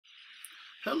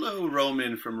Hello,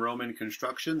 Roman from Roman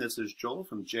Construction. This is Joel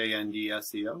from JND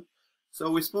SEO. So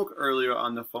we spoke earlier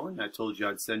on the phone. I told you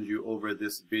I'd send you over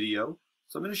this video.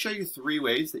 So I'm going to show you 3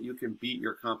 ways that you can beat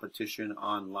your competition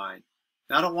online.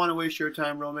 Now, I don't want to waste your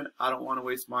time, Roman. I don't want to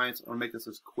waste mine. So I want to make this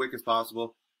as quick as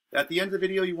possible. At the end of the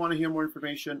video, you want to hear more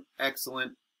information?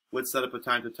 Excellent. Would set up a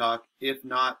time to talk. If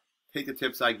not, take the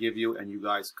tips I give you and you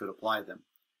guys could apply them.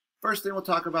 First thing we'll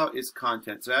talk about is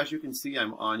content. So as you can see,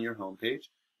 I'm on your homepage.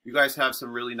 You guys have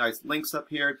some really nice links up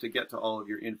here to get to all of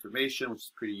your information, which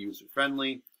is pretty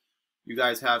user-friendly. You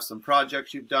guys have some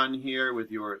projects you've done here with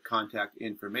your contact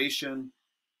information,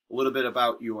 a little bit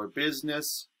about your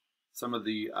business, some of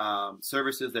the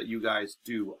services that you guys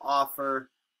do offer,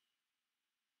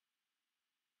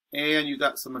 and you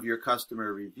got some of your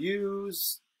customer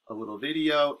reviews, a little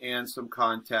video, and some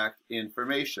contact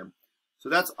information. So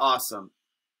that's awesome.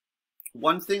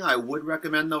 One thing I would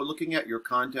recommend, though, looking at your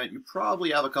content, you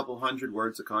probably have a couple hundred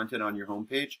words of content on your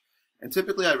homepage. And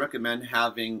typically, I recommend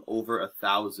having over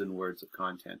 1,000 words of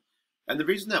content. And the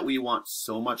reason that we want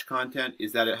so much content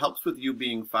is that it helps with you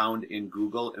being found in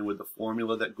Google and with the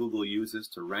formula that Google uses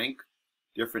to rank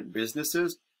different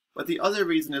businesses. But the other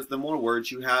reason is the more words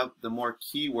you have, the more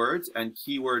keywords and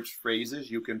keyword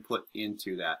phrases you can put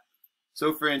into that.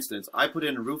 So, for instance, I put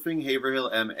in roofing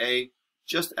Haverhill MA.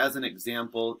 Just as an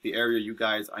example, the area you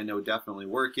guys I know definitely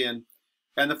work in.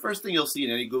 And the first thing you'll see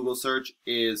in any Google search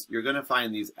is you're going to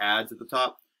find these ads at the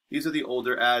top. These are the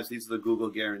older ads. These are the Google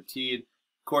guaranteed.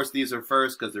 Of course, these are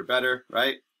first because they're better,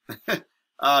 right?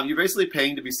 You're basically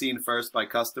paying to be seen first by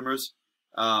customers.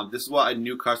 This is what a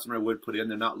new customer would put in.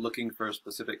 They're not looking for a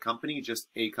specific company, just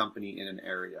a company in an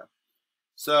area.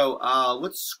 So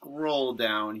let's scroll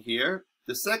down here.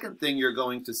 The second thing you're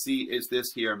going to see is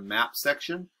this here map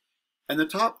section. And the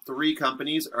top 3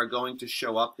 companies are going to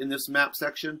show up in this map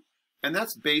section, and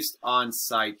that's based on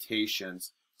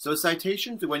citations. So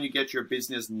citations are when you get your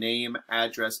business name,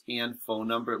 address, and phone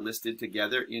number listed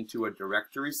together into a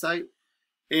directory site.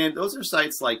 And those are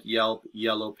sites like Yelp,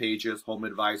 Yellow Pages, Home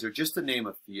Advisor, just to name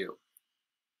a few.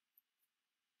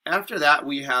 After that,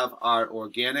 we have our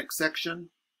organic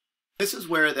section. This is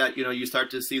where you start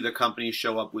to see the companies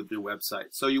show up with their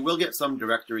website. So you will get some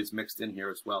directories mixed in here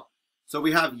as well. So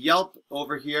we have Yelp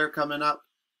over here coming up.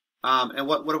 And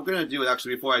what we're going to do,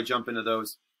 actually, before I jump into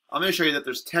those, I'm going to show you that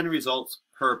there's 10 results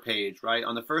per page, right?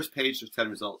 On the first page, there's 10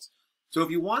 results. So if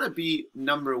you want to be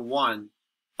number 1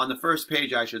 on the first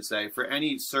page, I should say, for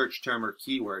any search term or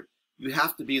keyword, you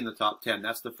have to be in the top 10.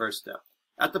 That's the first step.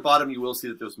 At the bottom, you will see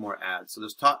that there's more ads. So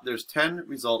there's 10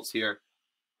 results here,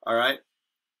 all right?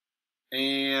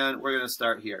 And we're going to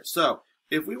start here. So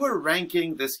if we were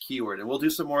ranking this keyword, and we'll do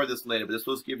some more of this later, but this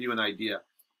will just give you an idea.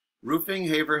 Roofing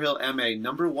Haverhill MA,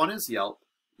 number 1 is Yelp.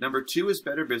 Number 2 is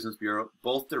Better Business Bureau,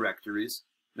 both directories.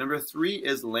 Number 3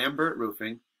 is Lambert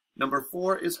Roofing. Number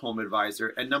 4 is Home Advisor.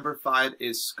 And number 5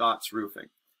 is Scott's Roofing.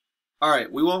 All right,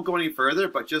 we won't go any further,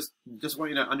 but just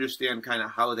want you to understand kind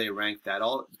of how they rank that.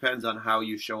 All depends on how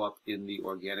you show up in the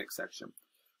organic section.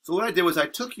 So what I did was I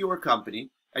took your company,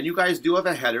 and you guys do have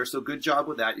a header, so good job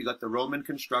with that. You got the Roman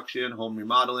Construction, Home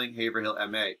Remodeling, Haverhill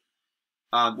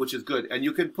MA, which is good. And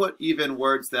you can put even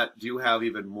words that do have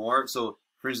even more. So,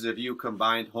 for instance, if you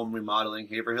combined Home Remodeling,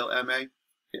 Haverhill MA,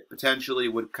 it potentially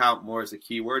would count more as a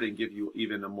keyword and give you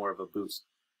even more of a boost.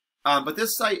 But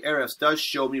this site, Ahrefs, does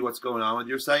show me what's going on with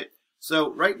your site.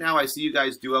 So right now I see you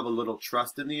guys do have a little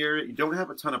trust in the area. You don't have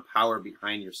a ton of power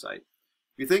behind your site.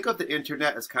 If you think of the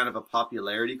internet as kind of a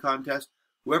popularity contest,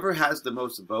 whoever has the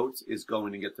most votes is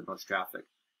going to get the most traffic.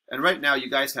 And right now, you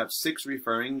guys have 6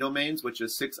 referring domains, which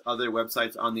is 6 other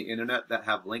websites on the internet that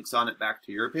have links on it back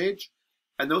to your page.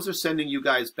 And those are sending you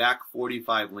guys back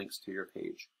 45 links to your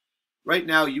page. Right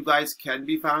now, you guys can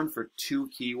be found for 2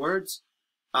 keywords.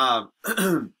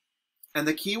 And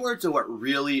the keywords are what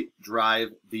really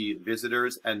drive the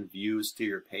visitors and views to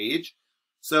your page.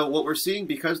 So what we're seeing,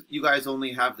 because you guys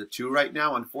only have the 2 right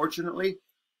now, unfortunately,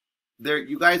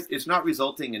 it's not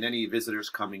resulting in any visitors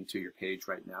coming to your page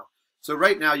right now. So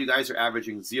right now, you guys are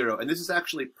averaging 0, and this is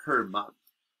actually per month.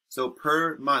 So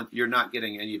per month, you're not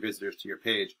getting any visitors to your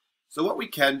page. So what we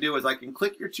can do is I can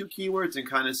click your 2 keywords and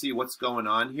kind of see what's going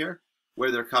on here,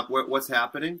 what's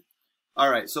happening. All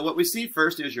right, so what we see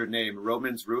first is your name,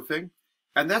 Roman's Roofing,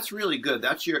 and that's really good.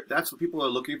 That's what people are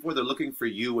looking for. They're looking for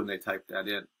you when they type that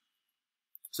in.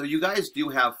 So you guys do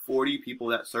have 40 people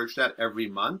that search that every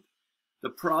month. The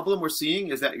problem we're seeing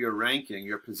is that your ranking,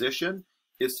 your position,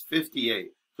 is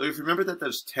 58. So if you remember that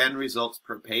there's 10 results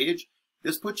per page,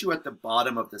 this puts you at the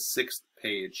bottom of the 6th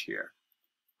page here.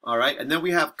 All right, and then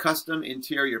we have custom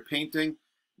interior painting.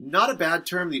 Not a bad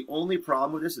term. The only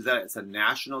problem with this is that it's a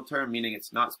national term, meaning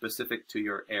it's not specific to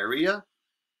your area.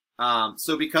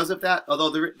 So because of that, although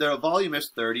the volume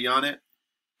is 30 on it,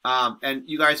 and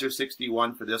you guys are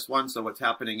 61 for this one, so what's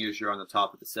happening is you're on the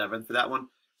top of the 7 for that one.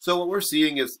 So what we're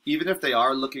seeing is even if they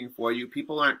are looking for you,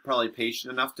 people aren't probably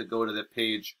patient enough to go to the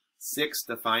page 6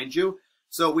 to find you.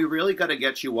 So we really got to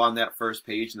get you on that first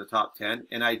page in the top 10.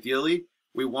 And ideally,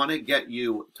 we want to get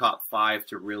you top 5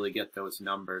 to really get those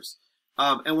numbers.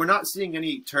 And we're not seeing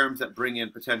any terms that bring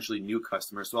in potentially new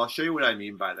customers. So I'll show you what I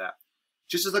mean by that.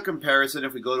 Just as a comparison,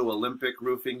 if we go to Olympic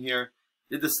Roofing here,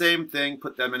 did the same thing,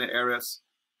 put them in an Eris.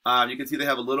 You can see they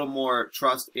have a little more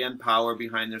trust and power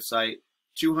behind their site.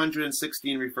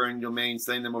 216 referring domains,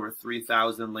 sending them over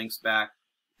 3,000 links back.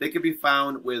 They can be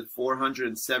found with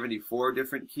 474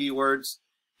 different keywords,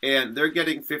 and they're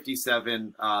getting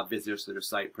 57 visitors to their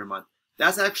site per month.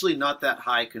 That's actually not that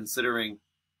high considering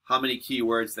how many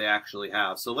keywords they actually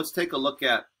have. So let's take a look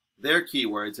at their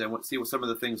keywords and see what some of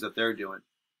the things that they're doing.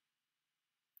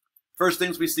 First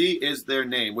things we see is their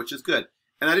name, which is good.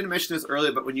 And I didn't mention this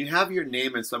earlier, but when you have your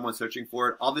name and someone searching for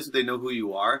it, obviously they know who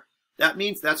you are. That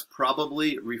means that's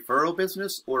probably referral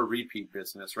business or repeat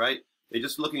business, right? They're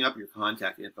just looking up your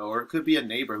contact info, or it could be a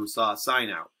neighbor who saw a sign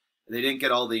out and they didn't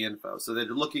get all the info, so they're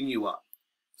looking you up.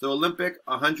 So Olympic,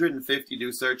 150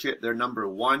 do search it. They're number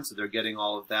 1, so they're getting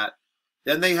all of that.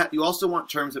 Then you also want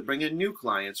terms that bring in new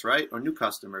clients, right, or new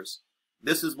customers.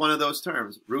 This is one of those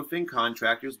terms, roofing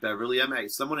contractors, Beverly MA.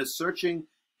 Someone is searching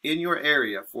in your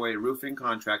area for a roofing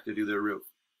contractor to do their roof.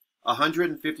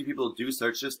 150 people do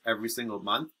search this every single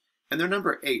month, and they're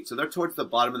number 8, so they're towards the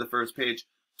bottom of the first page.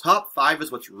 Top 5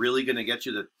 is what's really going to get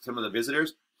you some of the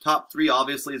visitors. Top 3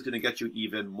 obviously is going to get you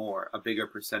even more, a bigger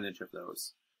percentage of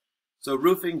those. So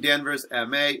Roofing Danvers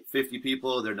MA, 50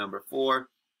 people, they're number 4.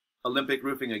 Olympic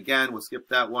Roofing again, we'll skip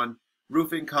that one.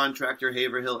 Roofing Contractor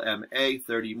Haverhill MA,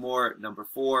 30 more, number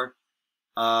 4.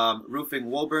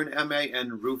 Roofing Woburn MA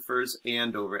and Roofers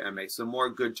Andover MA. So more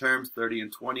good terms, 30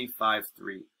 and 25,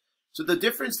 3. So the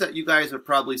difference that you guys are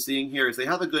probably seeing here is they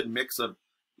have a good mix of,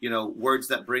 words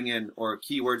that bring in, or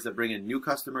keywords that bring in new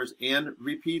customers and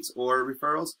repeats or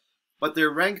referrals. But they're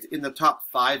ranked in the top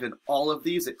 5 in all of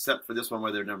these, except for this one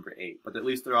where they're number 8. But at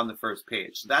least they're on the first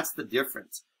page. So that's the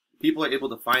difference. People are able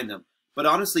to find them. But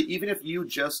honestly, even if you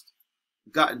just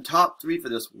gotten top 3 for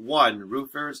this one,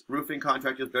 Roofing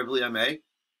Contractors Beverly MA,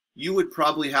 you would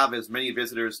probably have as many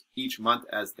visitors each month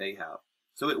as they have.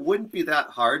 So it wouldn't be that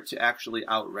hard to actually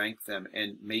outrank them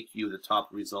and make you the top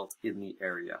result in the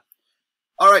area.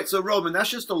 All right, so Roman, that's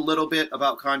just a little bit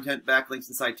about content, backlinks,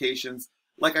 and citations.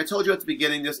 Like I told you at the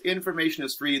beginning, this information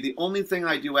is free. The only thing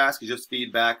I do ask is just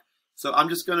feedback. So I'm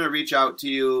just going to reach out to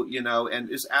you, and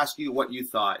just ask you what you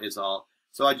thought is all.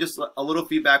 So a little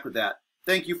feedback with that.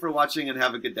 Thank you for watching and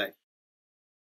have a good day.